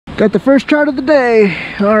Got the first trout of the day.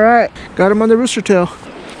 All right, got him on the rooster tail.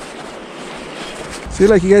 See,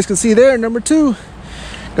 like you guys can see there, number 2.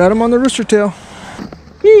 Got him on the rooster tail.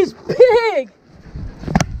 He's big!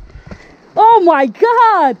 Oh my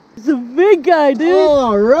God! He's a big guy, dude.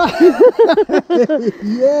 All right.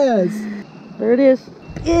 Yes. There it is.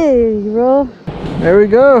 Hey, bro. There we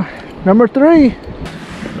go. Number 3.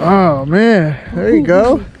 Oh man, there you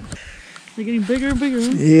go. They're getting bigger and bigger.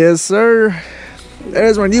 Huh? Yes, sir. That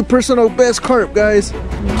is my new personal best carp, guys.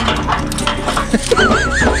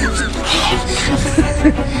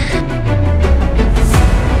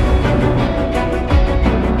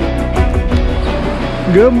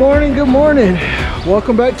 Good morning, good morning.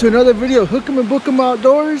 Welcome back to another video, Hook 'em and Book 'em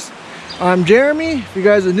Outdoors. I'm Jeremy. If you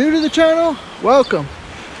guys are new to the channel, welcome.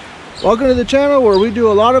 Welcome to the channel where we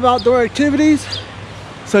do a lot of outdoor activities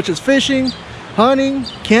such as fishing, hunting,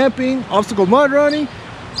 camping, obstacle mud running,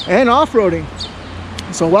 and off-roading.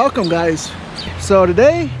 So welcome, guys. So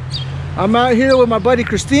today I'm out here with my buddy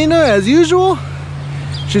Christina as usual.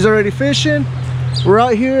 She's already fishing. We're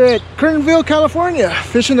out here at Kernville, California,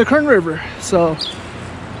 fishing the Kern River. So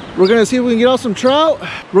we're gonna see if we can get out some trout.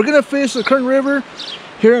 We're gonna fish the Kern River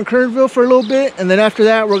here in Kernville for a little bit, and then after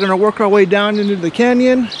that we're gonna work our way down into the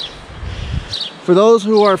canyon. For those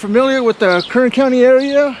who are familiar with the Kern County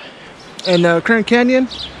area and the Kern Canyon,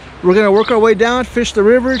 we're gonna work our way down, fish the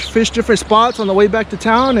river, fish different spots on the way back to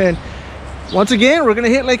town, and once again we're gonna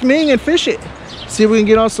hit Lake Ming and fish it. See if we can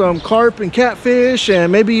get on some carp and catfish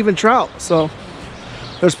and maybe even trout. So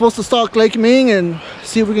they're supposed to stalk Lake Ming and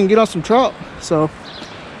see if we can get on some trout. So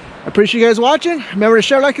I appreciate you guys watching. Remember to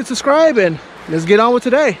share, like, and subscribe, and let's get on with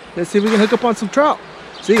today. Let's see if we can hook up on some trout.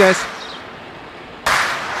 See you guys.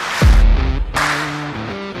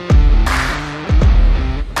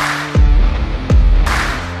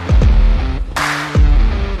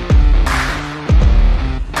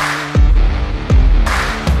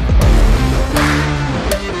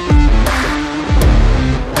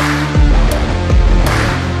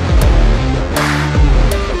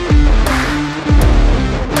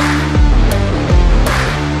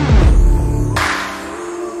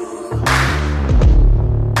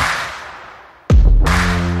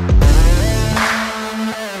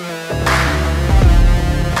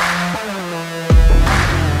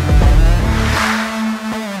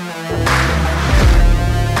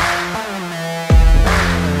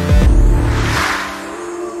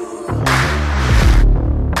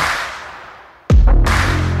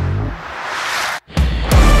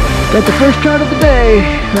 Got the first trout of the day.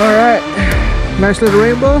 All right, nice little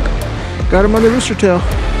rainbow. Got him on the rooster tail.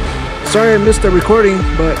 Sorry I missed the recording,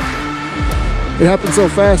 but it happened so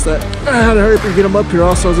fast that I had to hurry up and get him up here,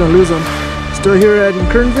 also I was gonna lose him. Still here at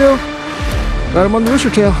Kernville. Got him on the rooster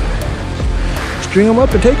tail. String him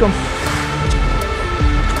up and take him.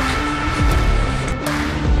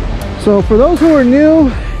 So for those who are new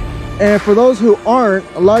and for those who aren't,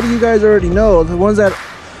 a lot of you guys already know. The ones that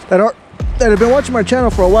have been watching my channel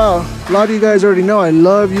for a while, a lot of you guys already know I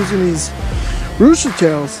love using these rooster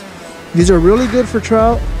tails. These are really good for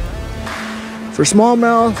trout, for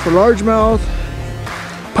smallmouth, for largemouth,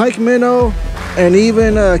 pike minnow, and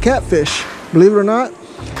even catfish. Believe it or not,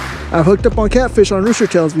 I've hooked up on catfish on rooster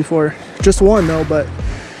tails before. Just one though, but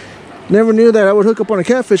never knew that I would hook up on a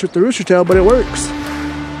catfish with the rooster tail, but it works.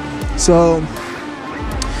 So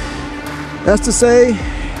that's to say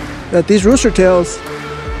that these rooster tails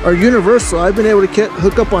are universal. I've been able to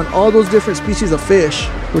hook up on all those different species of fish,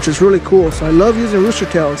 which is really cool. So I love using rooster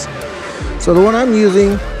tails. So the one I'm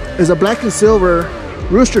using is a black and silver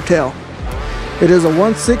rooster tail. It is a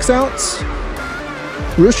 1/6 ounce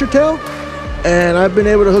rooster tail, and I've been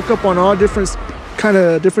able to hook up on all different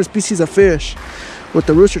species of fish with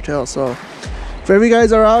the rooster tail. So if any of you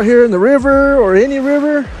guys are out here in the river or any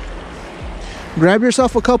river, grab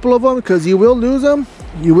yourself a couple of them, because you will lose them.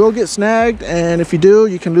 You will get snagged, and if you do,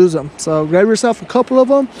 you can lose them. So grab yourself a couple of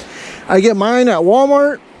them. I get mine at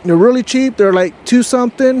Walmart. They're really cheap. They're like $2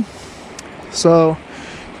 something. So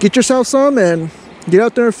get yourself some and get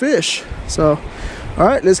out there and fish. So all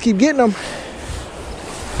right, let's keep getting them.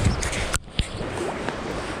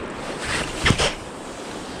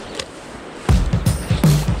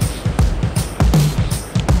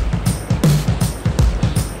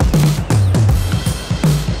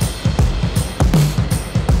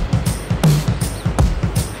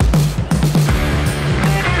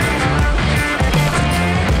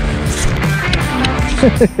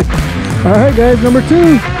 All right, guys, number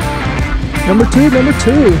two.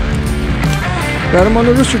 Got him on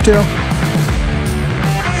the rooster tail.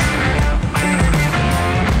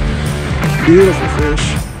 Beautiful fish.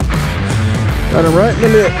 Got him right in the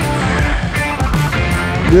lip.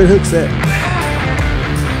 Good hook set.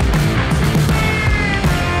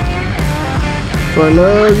 So I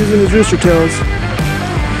love using these rooster tails.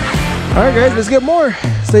 All right, guys, let's get more.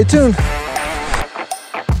 Stay tuned.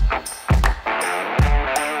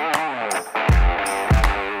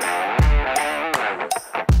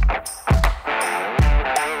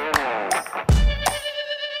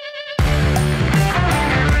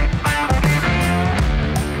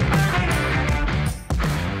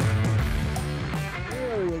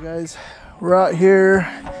 Guys, we're out here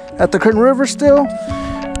at the Curtin River still,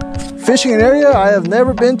 fishing an area I have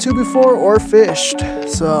never been to before or fished.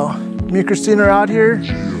 So me and Christina are out here,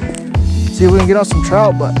 see if we can get on some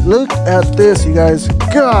trout. But look at this, you guys.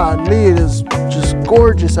 Golly, it is just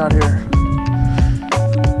gorgeous out here.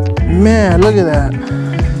 Man, look at that.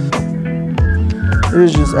 It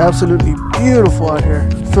is just absolutely beautiful out here.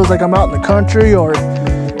 It feels like I'm out in the country or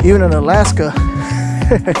even in Alaska.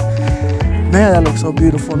 Man, that looks so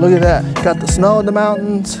beautiful. Look at that. Got the snow in the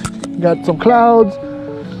mountains. Got some clouds.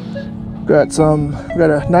 Got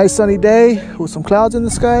a nice sunny day with some clouds in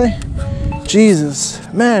the sky. Jesus,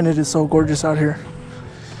 man, it is so gorgeous out here.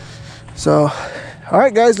 So, all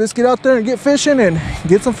right, guys, let's get out there and get fishing and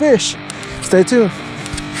get some fish. Stay tuned.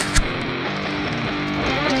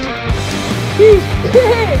 He's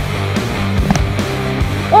big!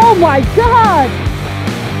 Oh my God!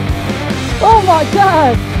 Oh my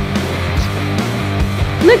God!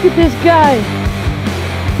 Look at this guy.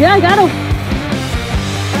 Yeah, I got him.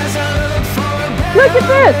 Look at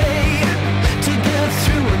this.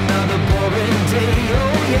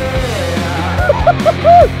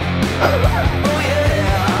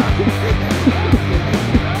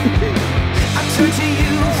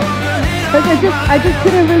 I just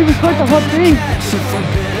couldn't really record the whole thing.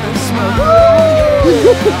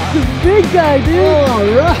 The big guy, dude. All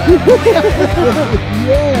right.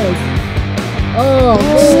 Yes. Oh,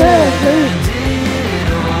 man.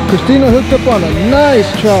 Christina hooked up on a nice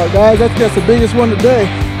trout, guys. That's the biggest one today.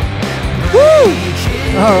 Woo!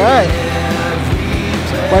 All right.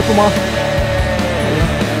 Wipe them off.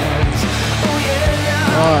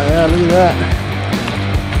 Oh, yeah, look at that.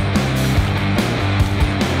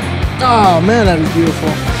 Oh, man, that is beautiful.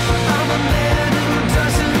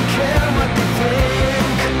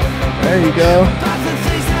 There you go.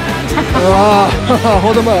 Oh,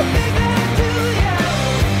 hold them up.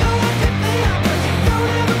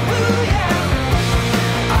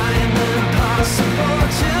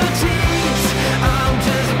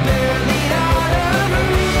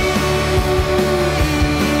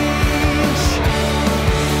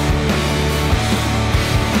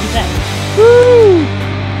 Woo!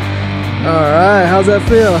 All right, how's that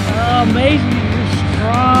feel? Oh, amazing. You're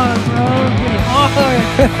strong, bro. Getting hard.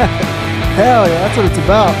 Hell yeah, that's what it's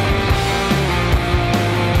about.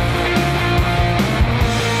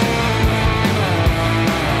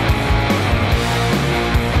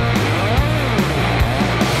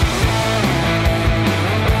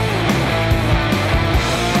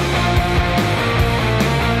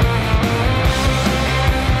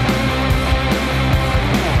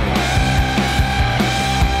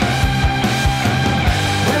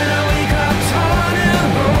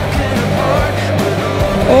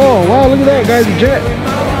 Oh, wow, look at that, guys, a jet.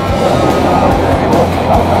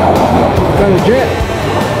 Got a jet.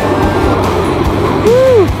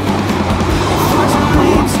 Woo!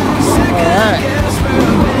 Alright.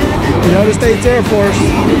 United States Air Force.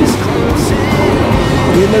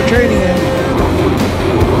 Getting their training in.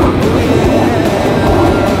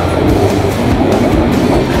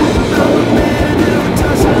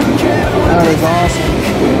 That is awesome.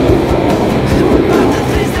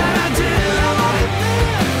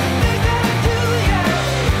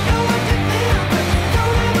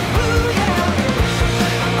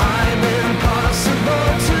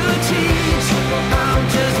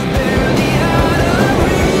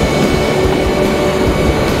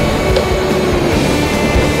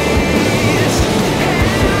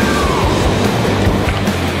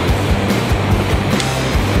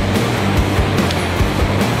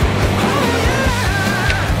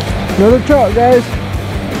 Another trout, guys.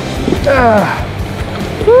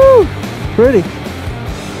 Woo! Pretty.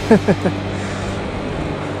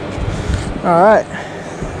 All right.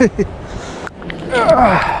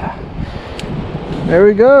 There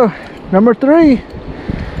we go. Number 3.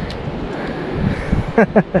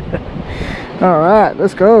 All right,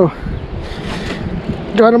 let's go.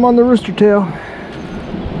 Got him on the rooster tail.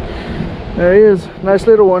 There he is. Nice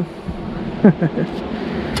little one.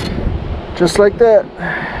 Just like that.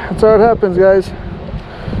 That's how it happens, guys.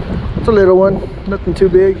 It's a little one, nothing too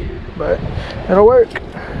big, but it'll work.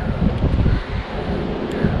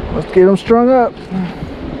 Let's get them strung up.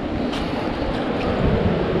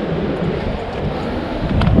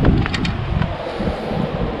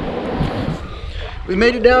 We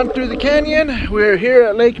made it down through the canyon. We're here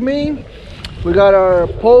at Lake Mean. We got our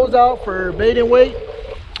poles out for bait and weight.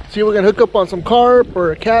 See if we can hook up on some carp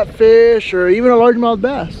or a catfish or even a largemouth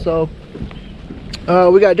bass. So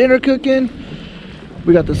we got dinner cooking.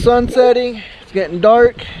 We got the sun setting. It's getting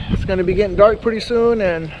dark. It's gonna be getting dark pretty soon,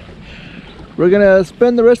 and we're gonna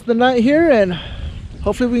spend the rest of the night here, and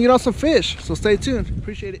hopefully we can get on some fish. So stay tuned.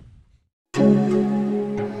 Appreciate it.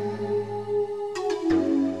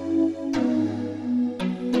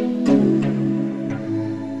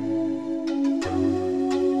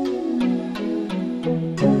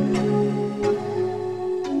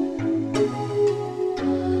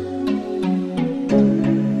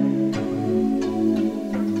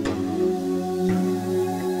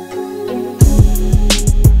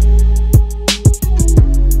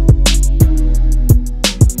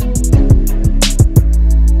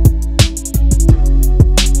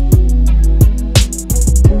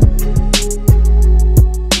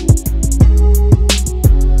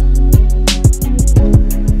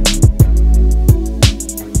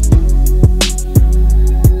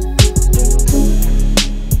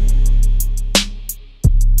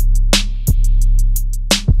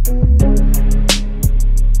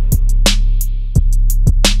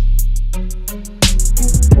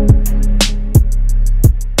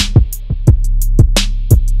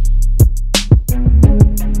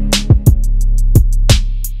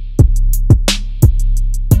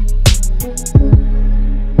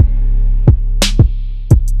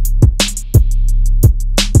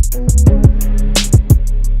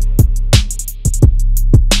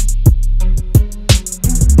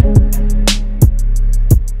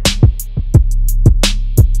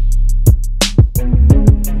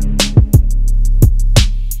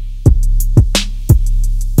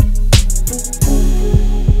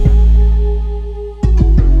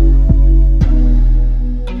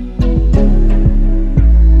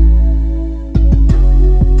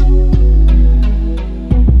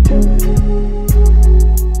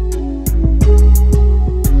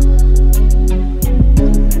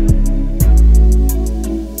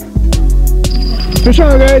 Fish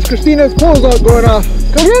on, guys. Christina's pole's all going off.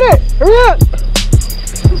 Go get it! Hurry up!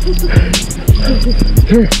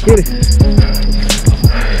 Here, get it.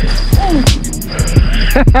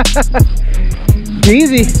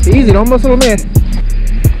 Easy, easy. Don't muscle him in.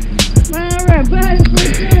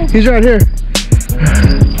 He's right here.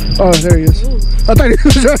 Oh, there he is. I thought he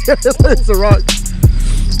was right here. It's a rock.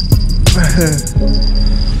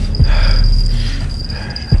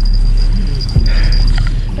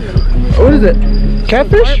 What is it?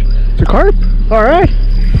 Catfish? It's a carp? Alright.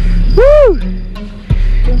 Woo!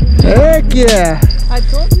 Heck yeah! I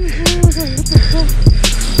told you it was a little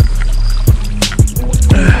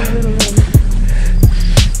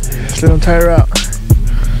Just let him tire out.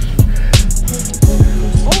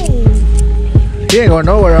 Oh! He ain't going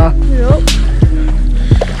nowhere, huh? Yep.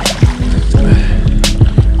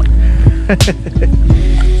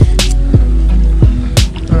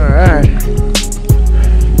 Alright.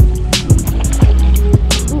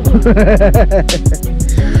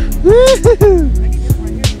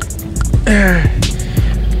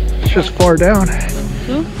 It's just far down.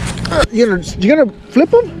 You gonna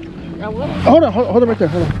flip them? I will. Hold on, hold it right there.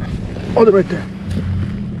 Hold on. Hold it right there.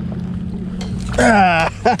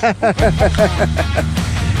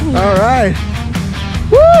 All right.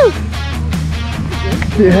 Woo!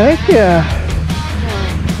 Heck yeah.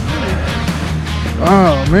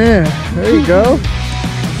 Oh man, there you go.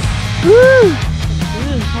 Woo!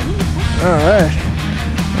 Alright.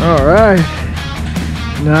 Alright.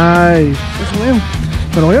 Nice. Just weigh him.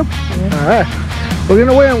 Gonna weigh him? Yeah. Alright. We're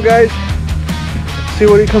gonna weigh him, guys. See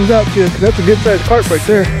what he comes out to, because that's a good sized carp right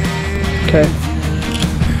there. Okay.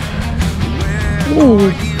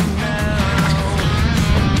 Ooh.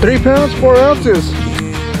 3 pounds, 4 ounces.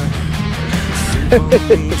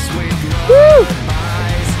 Woo!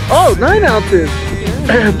 Oh, 9 ounces.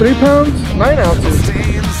 3 pounds, 9 ounces.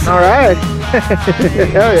 Alright.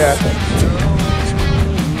 Hell yeah.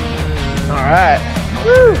 Alright.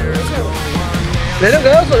 Woo! Let them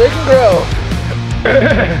go so they can grow.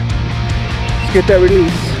 Let's get that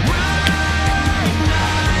release.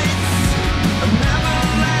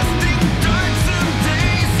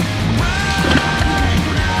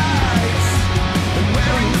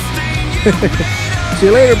 See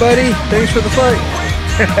you later, buddy. Thanks for the fight.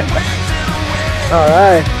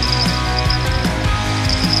 Alright.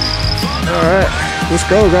 Alright. Let's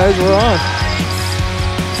go, guys. We're on.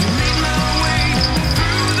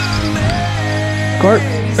 Carp.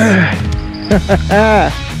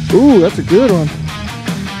 Ooh, that's a good one.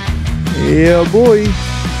 Yeah, boy.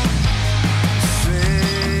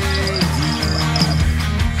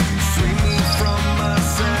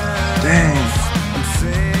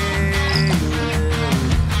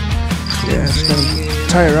 Yeah, just gotta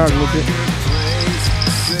tire out a little bit.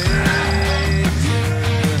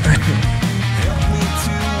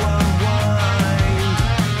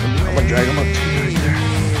 I'm gonna drag him up to you right there.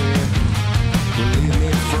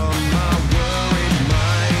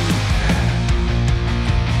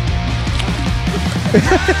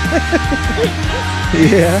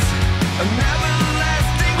 Yeah.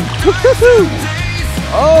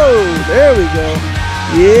 Oh, there we go.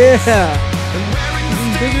 Yeah.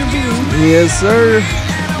 Yes, sir.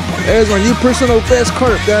 There's my new personal best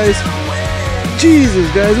carp, guys. Jesus,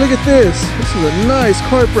 guys, look at this. This is a nice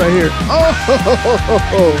carp right here. Oh,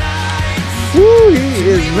 woo, he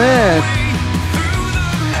is mad.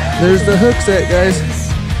 There's the hook set, guys.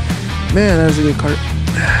 Man, that was a good carp.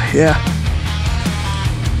 Yeah.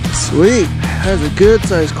 Sweet. That's a good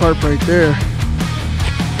sized carp right there.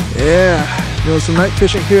 Yeah. Doing some night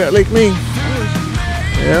fishing here at Lake Ming.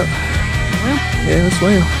 Yep. Yeah, that's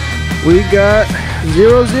whale. We got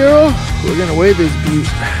 0-0. We're gonna weigh this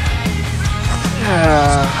beast.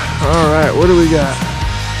 All right, what do we got?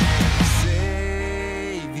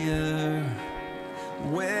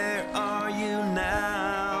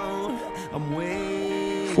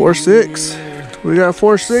 4-6. We got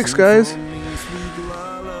 4-6, guys.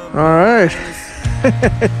 All right.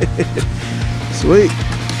 Sweet.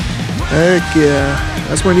 Heck yeah.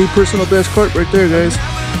 That's my new personal best carp right there, guys.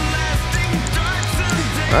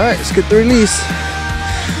 All right, let's get the release.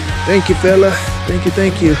 Thank you, fella. Thank you,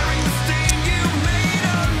 thank you.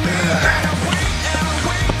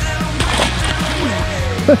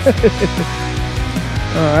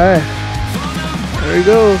 All right, there he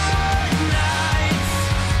goes.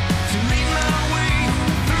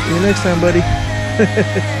 See you next time, buddy.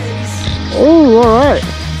 Oh, all right.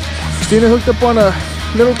 Christina hooked up on a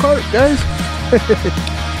little carp, guys.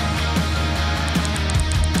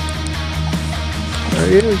 There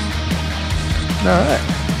he is. All right.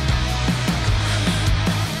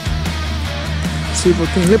 Let's see if we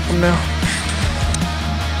can lip him now.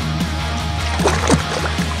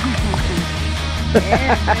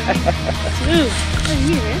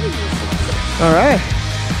 All right.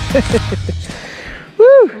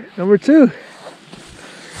 Woo! Number 2.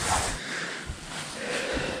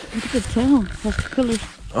 Look at the tail. That's the color.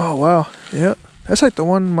 Oh wow. Yep. That's like the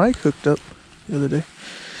one Mike hooked up the other day.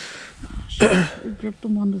 We gripped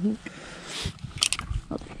him on the hook.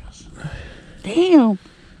 Oh, there he goes. Damn.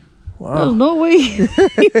 Wow. There's no way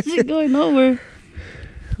he's going nowhere.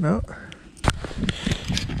 No.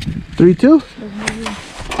 3-2.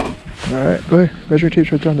 All right, go ahead. Measure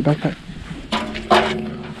tape's right there on the backpack.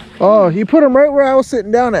 Oh, you put them right where I was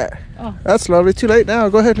sitting down at. Oh. That's lovely. Too late now.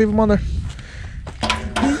 Go ahead, leave them on there.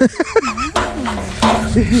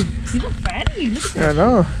 He's a fatty. Look at that. I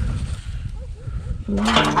know.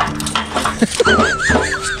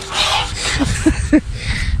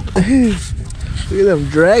 Look at them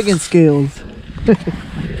dragon scales.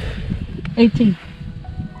 18.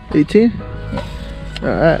 18? All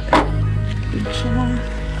right. Good job.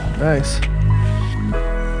 Nice.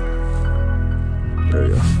 There we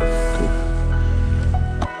go. Cool.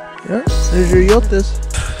 Yeah, there's your yotes.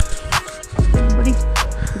 Buddy,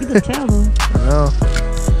 look at the tail though. I know.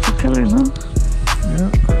 The colors, huh? Yeah.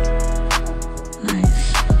 Nice.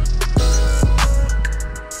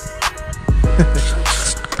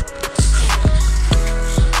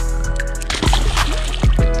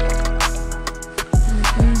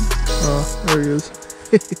 Oh, there he is.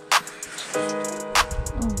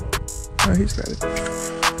 Oh, he's got it.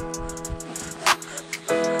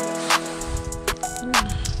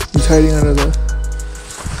 He's hiding under the...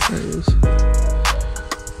 There he is.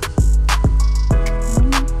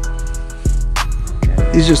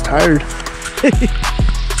 He's just tired.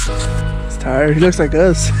 He's tired. He looks like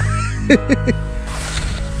us. Come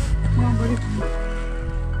on, buddy.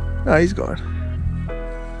 No, he's gone.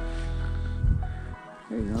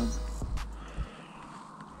 There you go.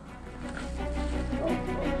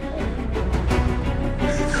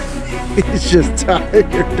 He's just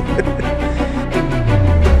tired.